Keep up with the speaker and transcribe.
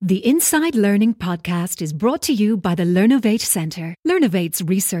The Inside Learning podcast is brought to you by the Learnovate Centre. Learnovate's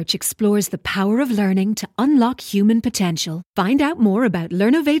research explores the power of learning to unlock human potential. Find out more about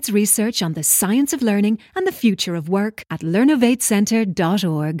Learnovate's research on the science of learning and the future of work at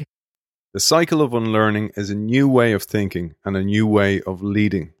learnovatecentre.org. The cycle of unlearning is a new way of thinking and a new way of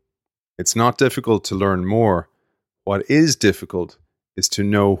leading. It's not difficult to learn more. What is difficult is to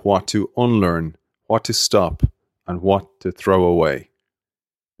know what to unlearn, what to stop, and what to throw away.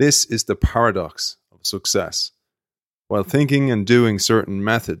 This is the paradox of success. While thinking and doing certain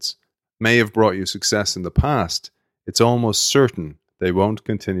methods may have brought you success in the past, it's almost certain they won't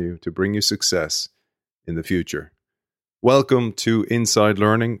continue to bring you success in the future. Welcome to Inside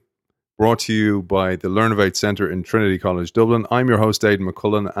Learning, brought to you by the Learnovate Centre in Trinity College Dublin. I'm your host, Aidan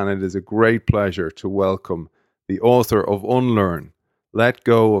McCullen, and it is a great pleasure to welcome the author of Unlearn, Let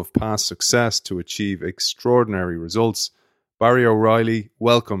Go of Past Success to Achieve Extraordinary Results, Barry O'Reilly.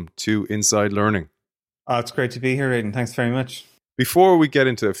 Welcome to Inside Learning. It's great to be here, Aidan. Thanks very much. Before we get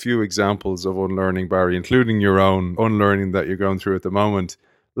into a few examples of unlearning, Barry, including your own unlearning that you're going through at the moment,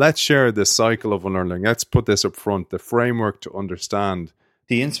 let's share the cycle of unlearning. Let's put this up front, the framework to understand.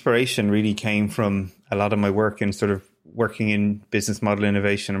 The inspiration really came from a lot of my work in sort of working in business model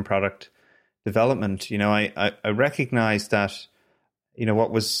innovation and product development. I recognized that, what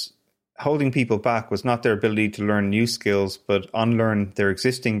was holding people back was not their ability to learn new skills, but unlearn their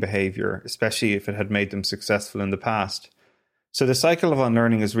existing behavior, especially if it had made them successful in the past. So the cycle of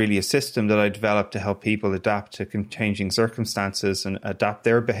unlearning is really a system that I developed to help people adapt to changing circumstances and adapt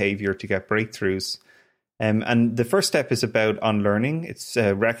their behavior to get breakthroughs. And the first step is about unlearning. It's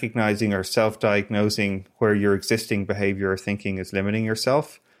recognizing or self-diagnosing where your existing behavior or thinking is limiting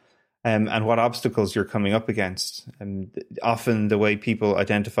yourself. And what obstacles you're coming up against. And often the way people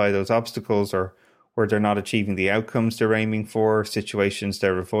identify those obstacles are where they're not achieving the outcomes they're aiming for, situations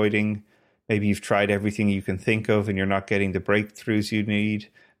they're avoiding. Maybe you've tried everything you can think of and you're not getting the breakthroughs you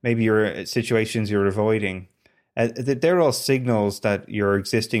need. Maybe your situations you're avoiding. They're all signals that your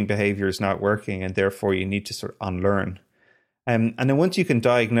existing behavior is not working and therefore you need to sort of unlearn. And then once you can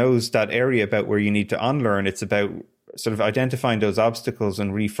diagnose that area about where you need to unlearn, it's about sort of identifying those obstacles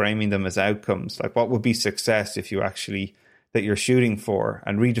and reframing them as outcomes. Like what would be success if you actually, that you're shooting for,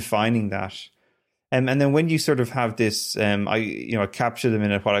 and redefining that. And then when you sort of have this, I capture them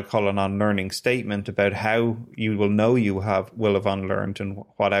in what I call an unlearning statement about how you will know you will have unlearned and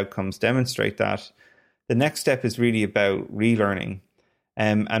what outcomes demonstrate that. The next step is really about relearning.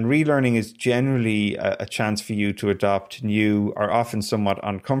 And relearning is generally a chance for you to adopt new or often somewhat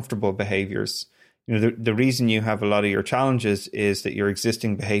uncomfortable behaviors. The reason you have a lot of your challenges is that your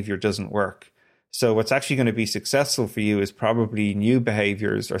existing behavior doesn't work. So what's actually going to be successful for you is probably new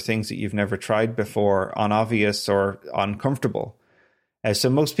behaviors or things that you've never tried before, unobvious or uncomfortable. So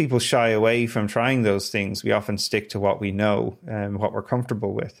most people shy away from trying those things. We often stick to what we know and what we're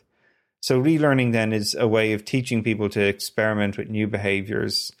comfortable with. So relearning then is a way of teaching people to experiment with new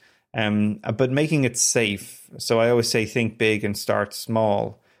behaviors, but making it safe. So I always say think big and start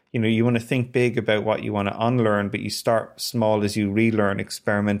small. You want to think big about what you want to unlearn, but you start small as you relearn,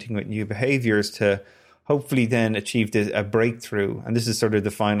 experimenting with new behaviors to hopefully then achieve a breakthrough. And this is sort of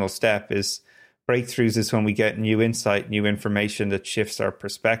the final step. Is breakthroughs is when we get new insight, new information that shifts our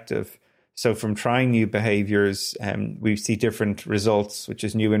perspective. So from trying new behaviors, we see different results, which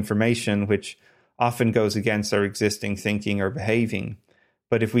is new information, which often goes against our existing thinking or behaving.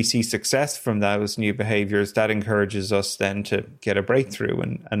 But if we see success from those new behaviors, that encourages us then to get a breakthrough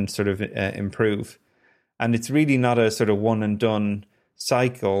and sort of improve. And it's really not a sort of one and done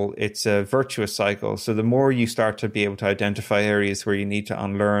cycle. It's a virtuous cycle. So the more you start to be able to identify areas where you need to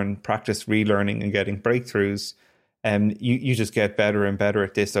unlearn, practice relearning and getting breakthroughs, you just get better and better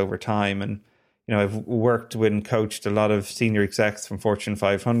at this over time. And, I've worked with and coached a lot of senior execs from Fortune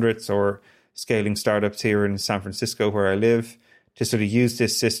 500s or scaling startups here in San Francisco where I live, to sort of use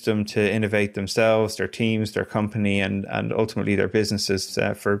this system to innovate themselves, their teams, their company, and ultimately their businesses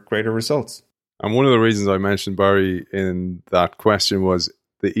for greater results. And one of the reasons I mentioned, Barry, in that question was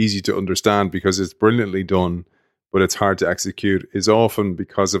the easy to understand, because it's brilliantly done, but it's hard to execute, is often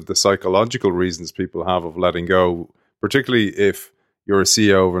because of the psychological reasons people have of letting go, particularly if you're a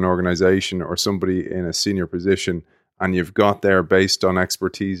CEO of an organization or somebody in a senior position and you've got there based on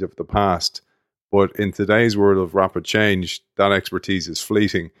expertise of the past. But in today's world of rapid change, that expertise is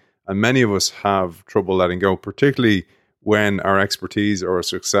fleeting. And many of us have trouble letting go, particularly when our expertise or our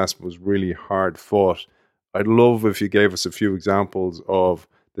success was really hard fought. I'd love if you gave us a few examples of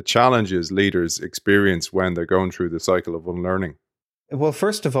the challenges leaders experience when they're going through the cycle of unlearning. Well,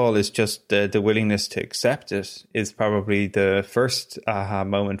 first of all, is just the willingness to accept it is probably the first aha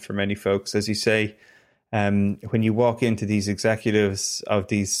moment for many folks. As you say, when you walk into these executives of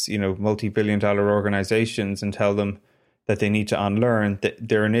these, multi-billion-dollar organizations and tell them that they need to unlearn,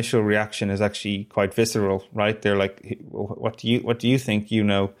 their initial reaction is actually quite visceral, right? They're like, "What do you think you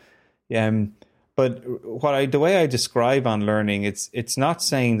know?" But the way I describe unlearning, it's not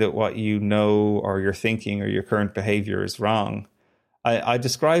saying that what you know or your thinking or your current behavior is wrong. I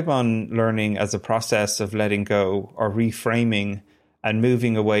describe unlearning as a process of letting go or reframing and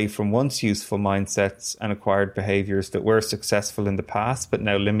moving away from once useful mindsets and acquired behaviors that were successful in the past but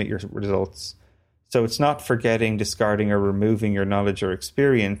now limit your results. So it's not forgetting, discarding, or removing your knowledge or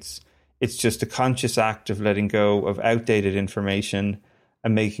experience. It's just a conscious act of letting go of outdated information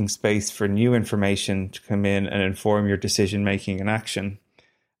and making space for new information to come in and inform your decision making and action.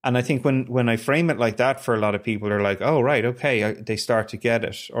 And I think when I frame it like that for a lot of people, they're like, oh, right, okay, they start to get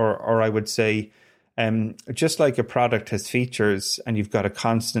it. Or I would say, just like a product has features and you've got to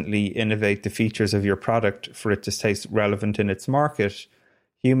constantly innovate the features of your product for it to stay relevant in its market,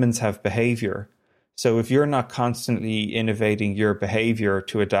 humans have behavior. So if you're not constantly innovating your behavior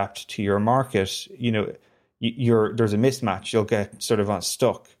to adapt to your market, there's a mismatch. You'll get sort of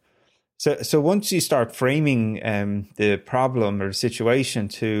stuck. So once you start framing the problem or the situation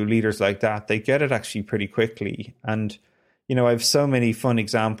to leaders like that, they get it actually pretty quickly. And, I have so many fun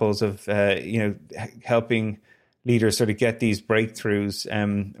examples of, helping leaders sort of get these breakthroughs.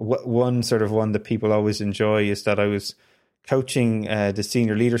 One that people always enjoy is that I was coaching the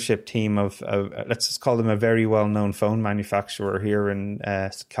senior leadership team of let's just call them a very well-known phone manufacturer here in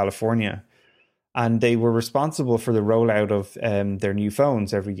California. And they were responsible for the rollout of their new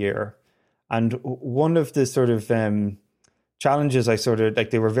phones every year. And one of the sort of challenges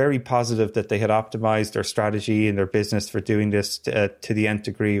they were very positive that they had optimized their strategy and their business for doing this to the nth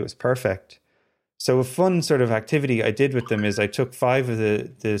degree. It was perfect. So a fun sort of activity I did with them is I took 5 of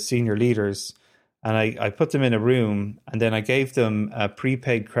the senior leaders and I put them in a room, and then I gave them a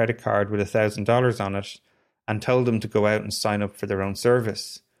prepaid credit card with $1,000 on it and told them to go out and sign up for their own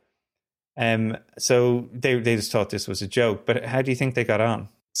service. So they just thought this was a joke. But how do you think they got on?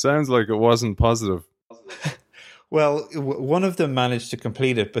 Sounds like it wasn't positive. Well, one of them managed to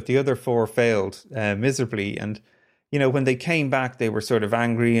complete it, but the other 4 failed miserably. And, when they came back, they were sort of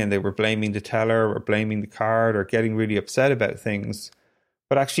angry and they were blaming the teller or blaming the card or getting really upset about things.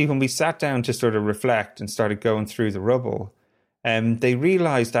 But actually, when we sat down to sort of reflect and started going through the rubble, they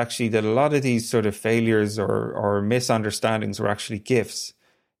realized actually that a lot of these sort of failures or misunderstandings were actually gifts.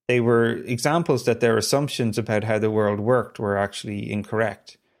 They were examples that their assumptions about how the world worked were actually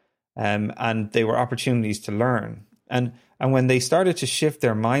incorrect. And they were opportunities to learn. And when they started to shift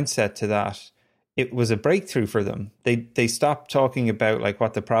their mindset to that, it was a breakthrough for them. They stopped talking about like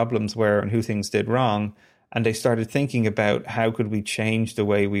what the problems were and who things did wrong. And they started thinking about how could we change the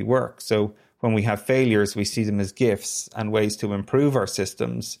way we work. So when we have failures, we see them as gifts and ways to improve our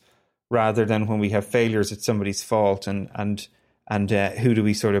systems, rather than when we have failures, it's somebody's fault and who do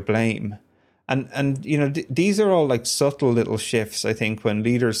we sort of blame? And these are all like subtle little shifts, I think, when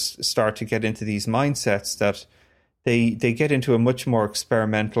leaders start to get into these mindsets that they get into a much more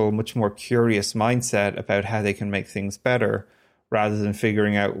experimental, much more curious mindset about how they can make things better, rather than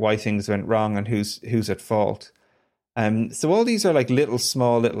figuring out why things went wrong and who's at fault. So all these are like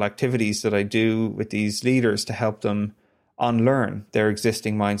small little activities that I do with these leaders to help them unlearn their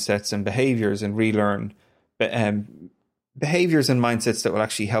existing mindsets and behaviors and relearn behaviors and mindsets that will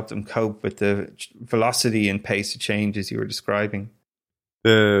actually help them cope with the velocity and pace of change as you were describing.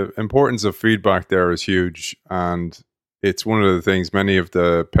 The importance of feedback there is huge, and it's one of the things many of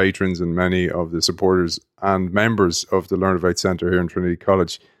the patrons and many of the supporters and members of the Learnovate Centre here in Trinity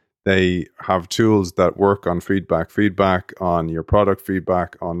College, they have tools that work on feedback on your product,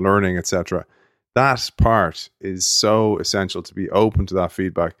 feedback on learning, etc. That part is so essential, to be open to that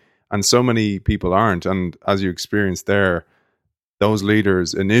feedback. And so many people aren't. And as you experienced there, those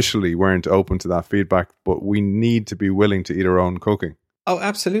leaders initially weren't open to that feedback, but we need to be willing to eat our own cooking. Oh,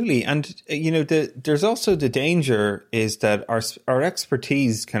 absolutely. And, there's also the danger is that our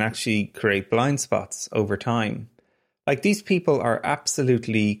expertise can actually create blind spots over time. Like, these people are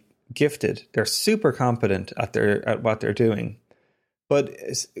absolutely gifted. They're super competent at what they're doing. But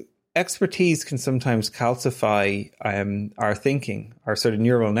expertise can sometimes calcify our thinking, our sort of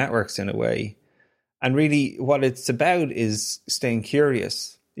neural networks in a way. And really what it's about is staying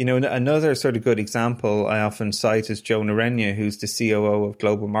curious. Another sort of good example I often cite is Joe Narenya, who's the COO of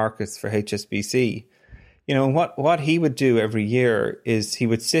Global Markets for HSBC. And what he would do every year is he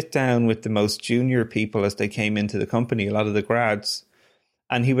would sit down with the most junior people as they came into the company, a lot of the grads,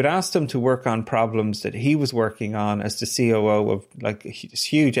 And he would ask them to work on problems that he was working on as the COO of like this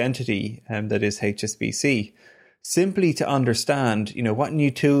huge entity that is HSBC, simply to understand, what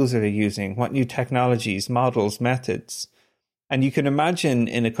new tools are they using, what new technologies, models, methods. And you can imagine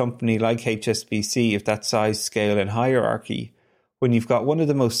in a company like HSBC, of that size, scale and hierarchy, when you've got one of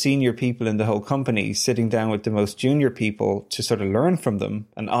the most senior people in the whole company sitting down with the most junior people to sort of learn from them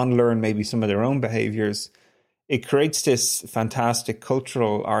and unlearn maybe some of their own behaviors, it creates this fantastic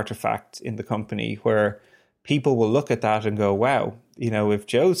cultural artifact in the company where people will look at that and go, wow, if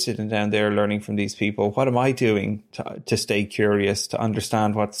Joe's sitting down there learning from these people, what am I doing to stay curious, to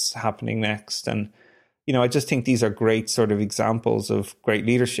understand what's happening next? And, I just think these are great sort of examples of great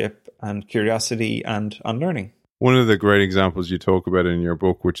leadership and curiosity and unlearning. One of the great examples you talk about in your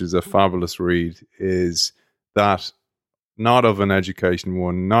book, which is a fabulous read, is that not of an education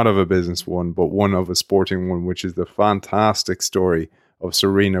one, not of a business one, but one of a sporting one, which is the fantastic story of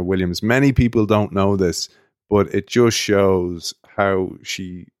Serena Williams. Many people don't know this, but it just shows how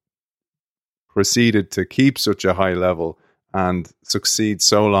she proceeded to keep such a high level and succeed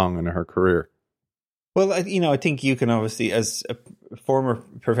so long in her career. Well, I think you can obviously, as a former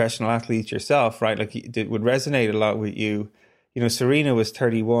professional athlete yourself, right, like it would resonate a lot with you. Serena was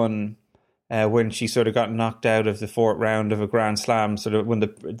 31 when she sort of got knocked out of the fourth round of a Grand Slam, sort of when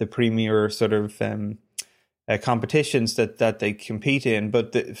the premier sort of competitions that they compete in.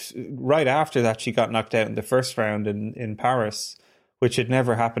 But right after that, she got knocked out in the first round in Paris, which had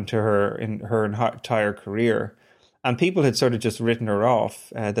never happened to her in her entire career. And people had sort of just written her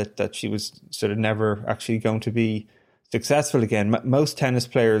off, that she was sort of never actually going to be successful again. Most tennis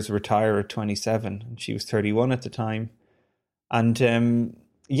players retire at 27, and she was 31 at the time. And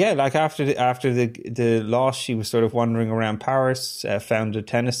like after the loss, she was sort of wandering around Paris, found a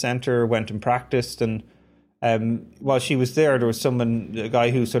tennis center, went and practiced. And while she was there was a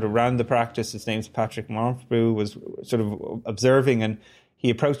guy who sort of ran the practice. His name's Patrick Monfrew, was sort of observing, and he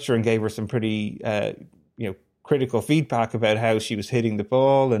approached her and gave her some pretty, critical feedback about how she was hitting the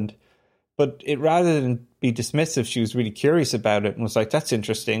ball. But rather than be dismissive, she was really curious about it and was like, that's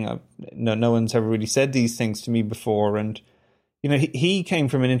interesting. No one's ever really said these things to me before. And, he came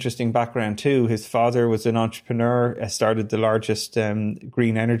from an interesting background too. His father was an entrepreneur, started the largest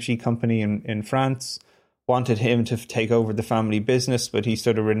green energy company in France, wanted him to take over the family business, but he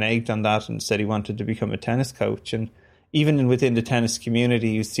sort of reneged on that and said he wanted to become a tennis coach. And even within the tennis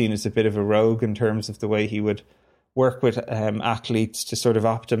community, he was seen as a bit of a rogue in terms of the way he would work with athletes to sort of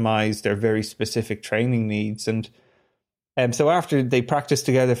optimize their very specific training needs. And so after they practiced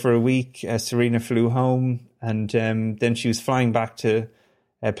together for a week, Serena flew home, and then she was flying back to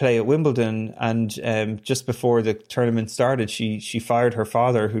play at Wimbledon. And just before the tournament started, she fired her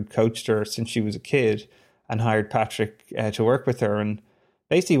father, who'd coached her since she was a kid, and hired Patrick to work with her. And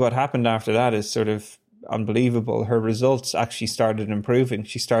basically what happened after that is sort of unbelievable. Her results actually started improving.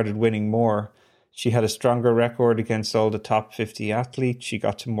 She started winning more. She had a stronger record against all the top 50 athletes. She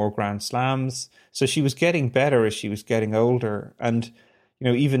got to more Grand Slams. So she was getting better as she was getting older. And,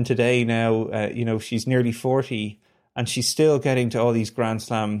 even today now, she's nearly 40 and she's still getting to all these Grand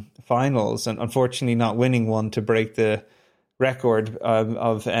Slam finals, and unfortunately not winning one to break the record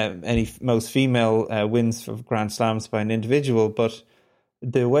of any most female wins for Grand Slams by an individual. But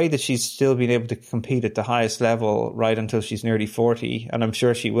the way that she's still been able to compete at the highest level right until she's nearly 40, and I'm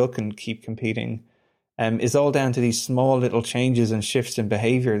sure she will keep competing, is all down to these small little changes and shifts in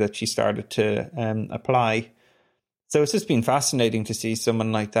behavior that she started to apply. So it's just been fascinating to see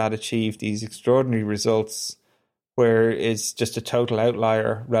someone like that achieve these extraordinary results, where it's just a total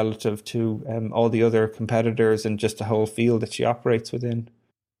outlier relative to all the other competitors and just the whole field that she operates within.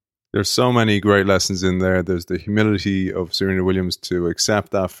 There's so many great lessons in there. There's the humility of Serena Williams to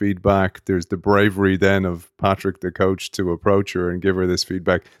accept that feedback. There's the bravery then of Patrick, the coach, to approach her and give her this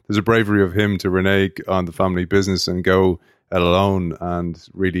feedback. There's a bravery of him to renege on the family business and go it alone and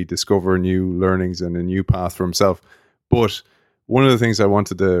really discover new learnings and a new path for himself. But one of the things I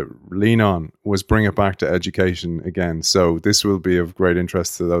wanted to lean on was bring it back to education again. So this will be of great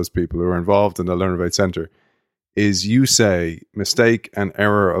interest to those people who are involved in the Learnovate Centre. Is you say mistake and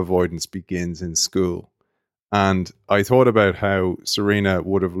error avoidance begins in school. And I thought about how Serena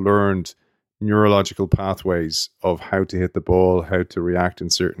would have learned neurological pathways of how to hit the ball, how to react in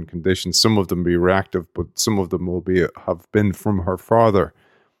certain conditions. Some of them be reactive, but some of them will have been from her father.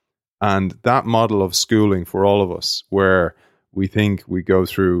 And that model of schooling for all of us, where we think we go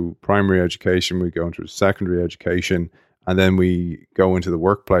through primary education, we go into secondary education, and then we go into the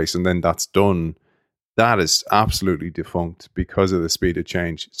workplace, and then that's done. That is absolutely defunct because of the speed of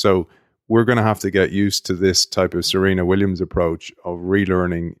change. So we're going to have to get used to this type of Serena Williams approach of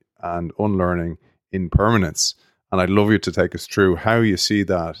relearning and unlearning in permanence. And I'd love you to take us through how you see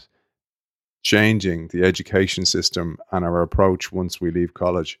that changing the education system and our approach once we leave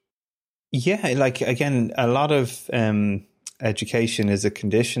college. Yeah, like again, a lot of education is a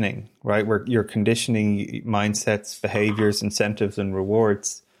conditioning, right? Where you're conditioning mindsets, behaviors, incentives, and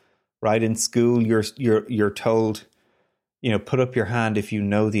rewards. Right, in school, you're told, put up your hand if you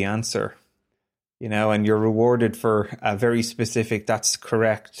know the answer, and you're rewarded for a very specific "that's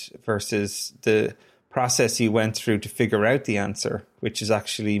correct" versus the process you went through to figure out the answer, which is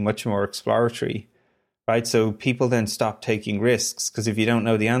actually much more exploratory. Right, so people then stop taking risks because if you don't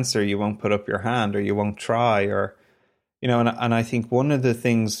know the answer, you won't put up your hand or you won't try, or and I think one of the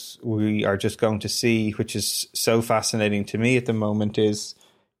things we are just going to see, which is so fascinating to me at the moment, is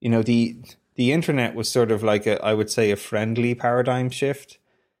the internet was sort of like I would say a friendly paradigm shift.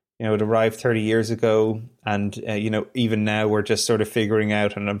 It arrived 30 years ago, and even now we're just sort of figuring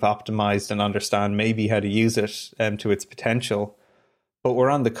out and have optimized and understand maybe how to use it to its potential. But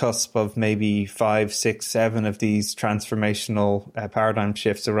we're on the cusp of maybe 5, 6, 7 of these transformational paradigm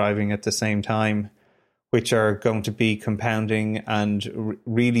shifts arriving at the same time, which are going to be compounding and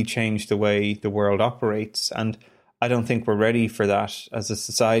really change the way the world operates. And I don't think we're ready for that as a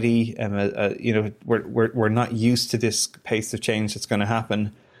society. We're not used to this pace of change that's going to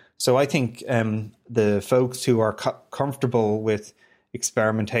happen. So I think the folks who are comfortable with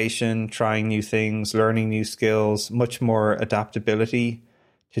experimentation, trying new things, learning new skills, much more adaptability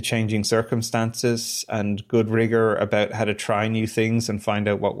to changing circumstances, and good rigor about how to try new things and find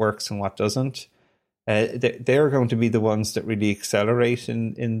out what works and what doesn't, they're going to be the ones that really accelerate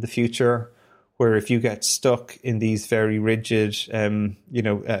in the future. Where if you get stuck in these very rigid,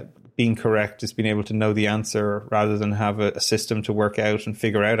 being correct is being able to know the answer rather than have a system to work out and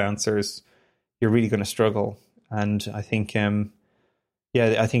figure out answers, you're really going to struggle. And I think,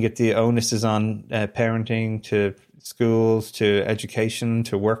 I think the onus is on parenting, to schools, to education,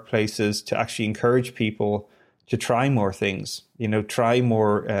 to workplaces, to actually encourage people to try more things, try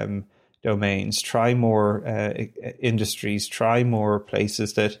more domains, try more industries, try more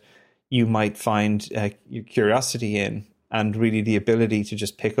places that you might find your curiosity in, and really the ability to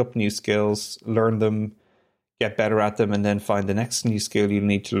just pick up new skills, learn them, get better at them, and then find the next new skill you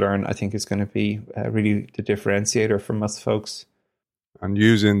need to learn, I think is going to be really the differentiator for most folks. And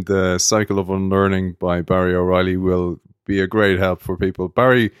using the Cycle of Unlearning by Barry O'Reilly will be a great help for people.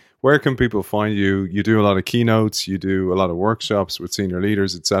 Barry, where can people find you? You do a lot of keynotes, you do a lot of workshops with senior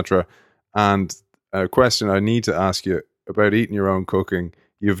leaders, etc. And a question I need to ask you about eating your own cooking.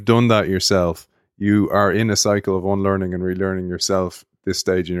 You've done that yourself. You are in a cycle of unlearning and relearning yourself this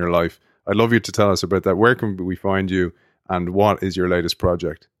stage in your life. I'd love you to tell us about that. Where can we find you, and what is your latest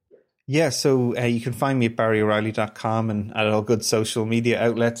project? Yeah, so you can find me at barryoreilly.com and at all good social media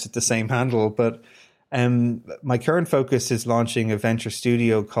outlets at the same handle. But my current focus is launching a venture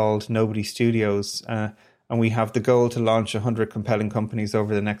studio called Nobody Studios. And we have the goal to launch 100 compelling companies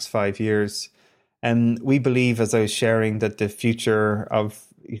over the next 5 years. And we believe, as I was sharing, that the future of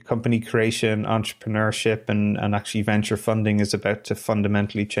company creation, entrepreneurship, and actually venture funding is about to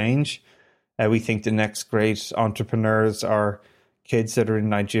fundamentally change. We think the next great entrepreneurs are kids that are in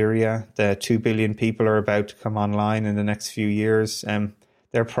Nigeria. The 2 billion people are about to come online in the next few years.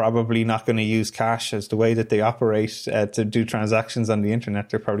 They're probably not going to use cash as the way that they operate to do transactions on the internet.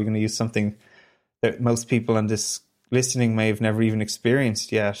 They're probably going to use something that most people on this listening may have never even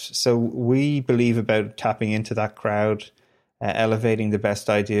experienced yet. So we believe about tapping into that crowd, elevating the best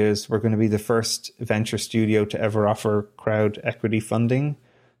ideas. We're going to be the first venture studio to ever offer crowd equity funding.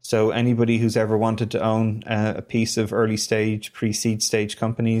 So anybody who's ever wanted to own a piece of early stage, pre-seed stage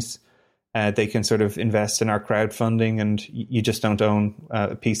companies, they can sort of invest in our crowdfunding, and you just don't own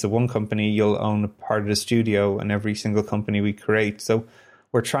a piece of one company. You'll own a part of the studio and every single company we create. So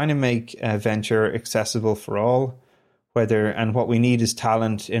we're trying to make venture accessible for all. And what we need is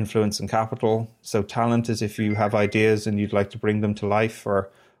talent, influence, and capital. So talent is if you have ideas and you'd like to bring them to life or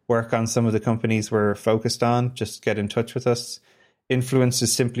work on some of the companies we're focused on, just get in touch with us. Influence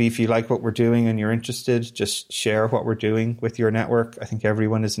is simply if you like what we're doing and you're interested, just share what we're doing with your network. I think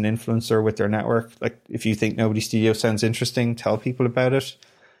everyone is an influencer with their network. Like if you think Nobody Studio sounds interesting, tell people about it.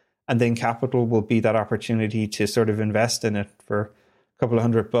 And then capital will be that opportunity to sort of invest in it. For a couple of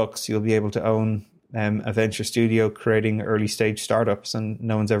 $100, you'll be able to own a venture studio creating early stage startups, and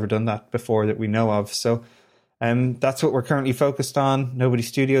no one's ever done that before that we know of. So that's what we're currently focused on.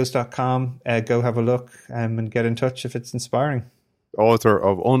 NobodyStudios.com. Go have a look and get in touch if it's inspiring. Author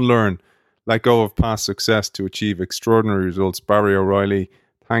of Unlearn, Let Go of Past Success to Achieve Extraordinary Results, Barry O'Reilly.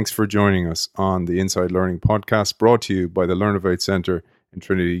 Thanks for joining us on the Inside Learning podcast, brought to you by the Learnovate Centre in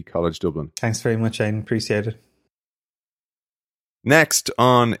Trinity College Dublin. Thanks very much, Aidan. Appreciate it. Next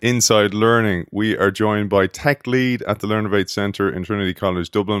on Inside Learning, we are joined by Tech Lead at the Learnovate Centre in Trinity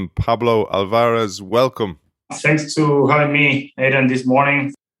College Dublin, Pablo Alvarez. Welcome. Thanks to having me, Aidan, this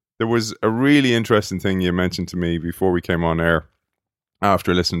morning. There was a really interesting thing you mentioned to me before we came on air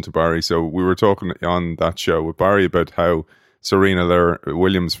after listening to Barry. So we were talking on that show with Barry about how Serena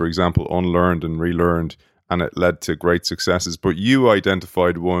Williams, for example, unlearned and relearned, and it led to great successes. But you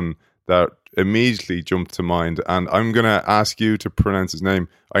identified one that immediately jumped to mind, and I'm going to ask you to pronounce his name.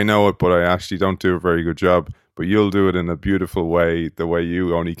 I know it, but I actually don't do a very good job. But you'll do it in a beautiful way, the way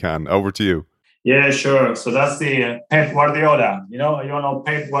you only can. Over to you. Yeah, sure. So that's the Pep Guardiola. You know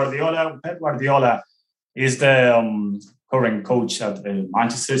Pep Guardiola. Pep Guardiola is the current coach at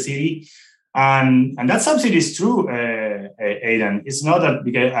Manchester City. And that's something is true, Aidan. It's not that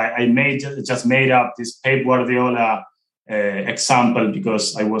because I just made up this Pep Guardiola example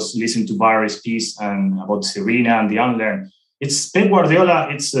because I was listening to Barry's piece and about Serena and the unlearn. It's Pep Guardiola.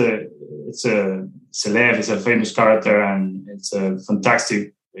 It's a celeb. It's a famous character, and it's a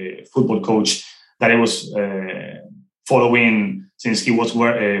fantastic football coach that I was following since he was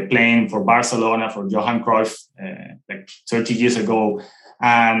playing for Barcelona for Johan Cruyff like 30 years ago.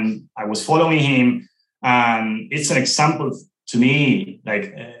 And I was following him, and it's an example to me.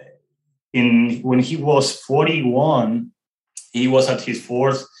 Like when he was 41, he was at his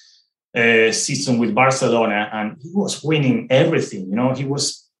fourth season with Barcelona, and he was winning everything. He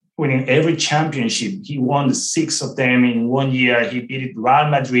was winning every championship. He won 6 of them in 1 year. He beat Real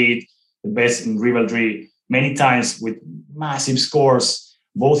Madrid, the best in rivalry, many times with massive scores,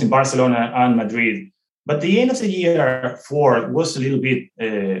 both in Barcelona and Madrid. But the end of the year 4 was a little bit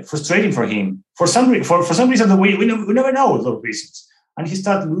frustrating for him. For some reason, we never know those reasons. And he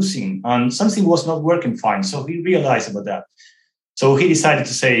started losing, and something was not working fine. So he realized about that. So he decided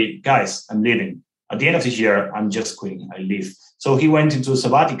to say, guys, I'm leaving. At the end of the year, I'm just quitting. I leave. So he went into a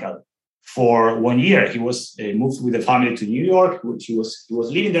sabbatical for 1 year. He was moved with the family to New York, which he was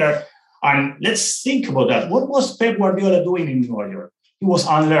living there. And let's think about that. What was Pep Guardiola doing in New York? He was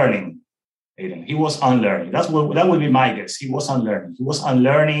unlearning. Aidan. He was unlearning. That would be my guess. He was unlearning. He was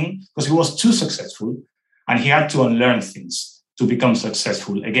unlearning because he was too successful, and he had to unlearn things to become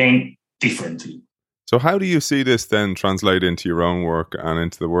successful again differently. So how do you see this then translate into your own work and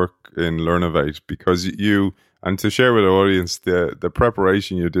into the work in Learnovate? Because and to share with the audience, the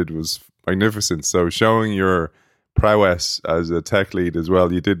preparation you did was magnificent. So showing your prowess as a tech lead as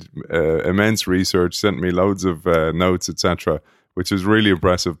well, you did immense research, sent me loads of notes, etc., which is really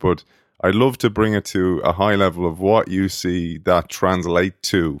impressive. But I'd love to bring it to a high level of what you see that translate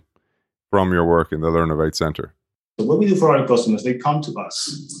to from your work in the Learnovate Centre. So what we do for our customers, they come to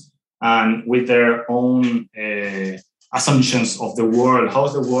us and with their own assumptions of the world,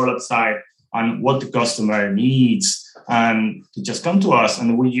 how's the world outside, and what the customer needs, and to just come to us.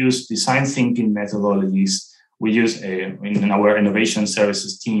 And we use design thinking methodologies. We use in our innovation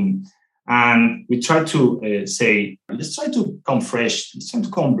services team. And we try to say, let's try to come fresh. Let's try to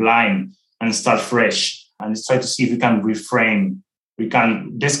come blind and start fresh. And let's try to see if we can reframe, we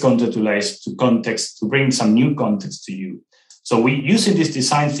can discontextualize to context, to bring some new context to you. So we using this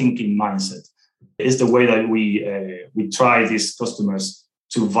design thinking mindset is the way that we try these customers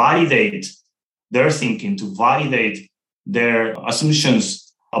to validate their thinking, to validate their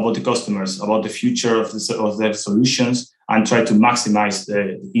assumptions about the customers, about the future of their solutions, and try to maximize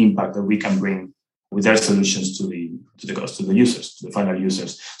the impact that we can bring with their solutions to the users, to the final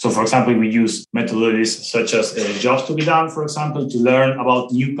users. So, for example, we use methodologies such as jobs to be done, for example, to learn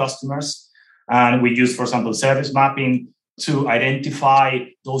about new customers. And we use, for example, service mapping to identify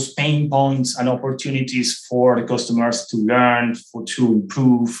those pain points and opportunities for the customers to learn, to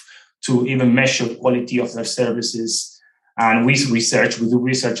improve, to even measure quality of their services. And we do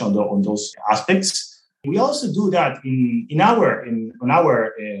research on those aspects. We also do that in our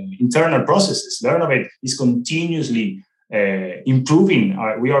internal processes. Learnovate is continuously improving.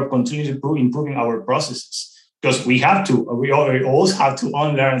 We are continuously improving our processes because we always have to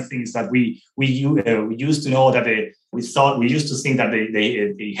unlearn things that we used to know that we used to think that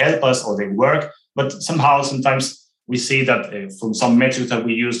they help us or they work, but sometimes we see that from some metrics that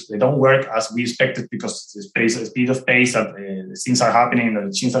we use, they don't work as we expected because the speed of pace that things are happening,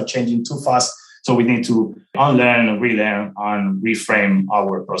 the things are changing too fast. So we need to unlearn, relearn, and reframe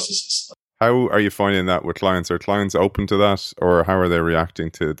our processes. How are you finding that with clients? Are clients open to that, or how are they reacting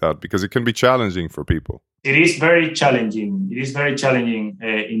to that? Because it can be challenging for people. It is very challenging. It is very challenging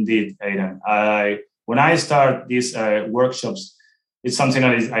indeed, Aidan. When I start these workshops, It's something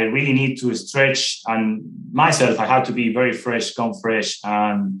that I really need to stretch. And myself, I have to be very fresh, come fresh.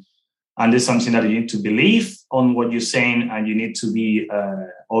 And it's something that you need to believe on what you're saying. And you need to be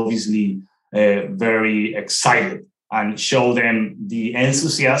obviously very excited and show them the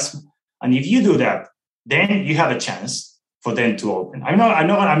enthusiasm. And if you do that, then you have a chance for them to open. I'm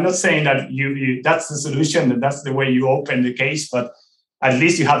not saying that you that's the solution, and that's the way you open the case, but at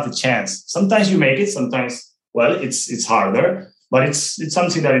least you have the chance. Sometimes you make it, sometimes, well, it's harder, but it's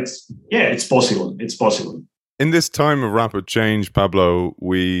something that it's possible. It's possible. In this time of rapid change, Pablo,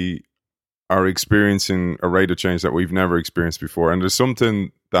 we are experiencing a rate of change that we've never experienced before. And there's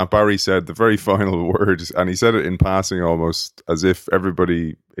something that Barry said, the very final words, and he said it in passing almost as if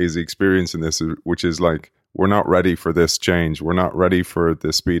everybody is experiencing this, which is like, we're not ready for this change. We're not ready for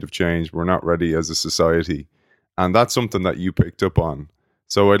the speed of change. We're not ready as a society. And that's something that you picked up on.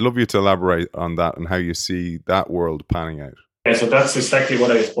 So I'd love you to elaborate on that and how you see that world panning out. Yeah, so that's exactly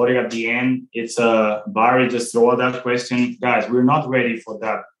what I was putting at the end. It's Barry just throw that question. Guys, we're not ready for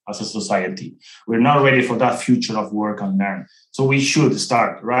that as a society. We're not ready for that future of work and learn. So we should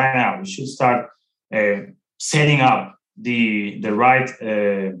start right now. We should start setting up the right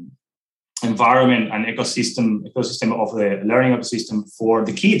environment and ecosystem of the learning ecosystem for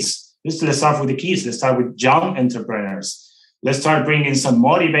the kids. Let's start with the kids. Let's start with young entrepreneurs. Let's start bringing some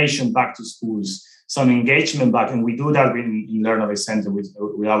motivation back to schools, some engagement back. And we do that in Learnovate Center with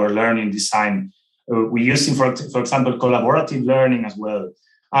our learning design. We're using, for example, collaborative learning as well.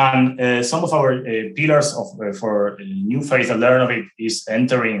 And some of our pillars for new phase that Learnovate is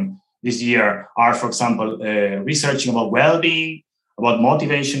entering this year are, for example, researching about well-being, about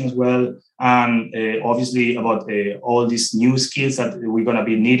motivation as well, and obviously about all these new skills that we're going to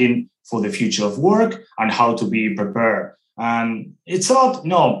be needing for the future of work and how to be prepared. And it's not,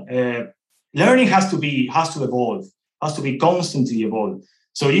 learning has to evolve, has to be constantly evolved.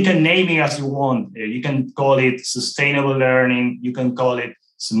 So you can name it as you want. You can call it sustainable learning. You can call it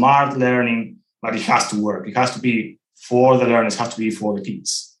smart learning, but it has to work. It has to be for the learners, it has to be for the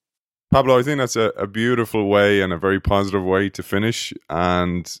kids. Pablo, I think that's a beautiful way and a very positive way to finish.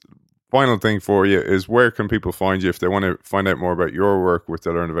 And final thing for you is, where can people find you if they want to find out more about your work with the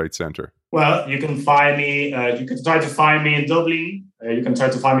Learnovate Center? Well, you can find me, you can try to find me in Dublin. You can try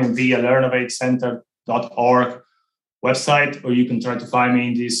to find me via learnovatecenter.org website, or you can try to find me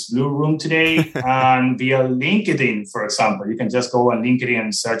in this blue room today and via LinkedIn, for example. You can just go on LinkedIn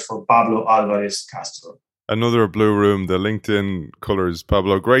and search for Pablo Alvarez Castro. Another blue room, the LinkedIn colors.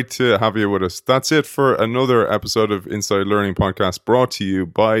 Pablo, great to have you with us. That's it for another episode of Inside Learning Podcast, brought to you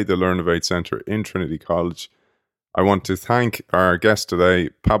by the Learnovate Center in Trinity College. I want to thank our guest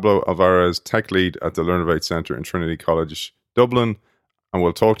today, Pablo Alvarez, Tech Lead at the Learnovate Center in Trinity College, Dublin, and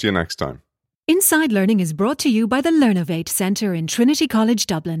we'll talk to you next time. Inside Learning is brought to you by the Learnovate Centre in Trinity College,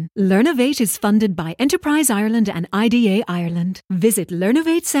 Dublin. Learnovate is funded by Enterprise Ireland and IDA Ireland. Visit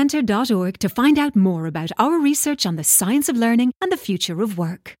learnovatecentre.org to find out more about our research on the science of learning and the future of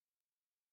work.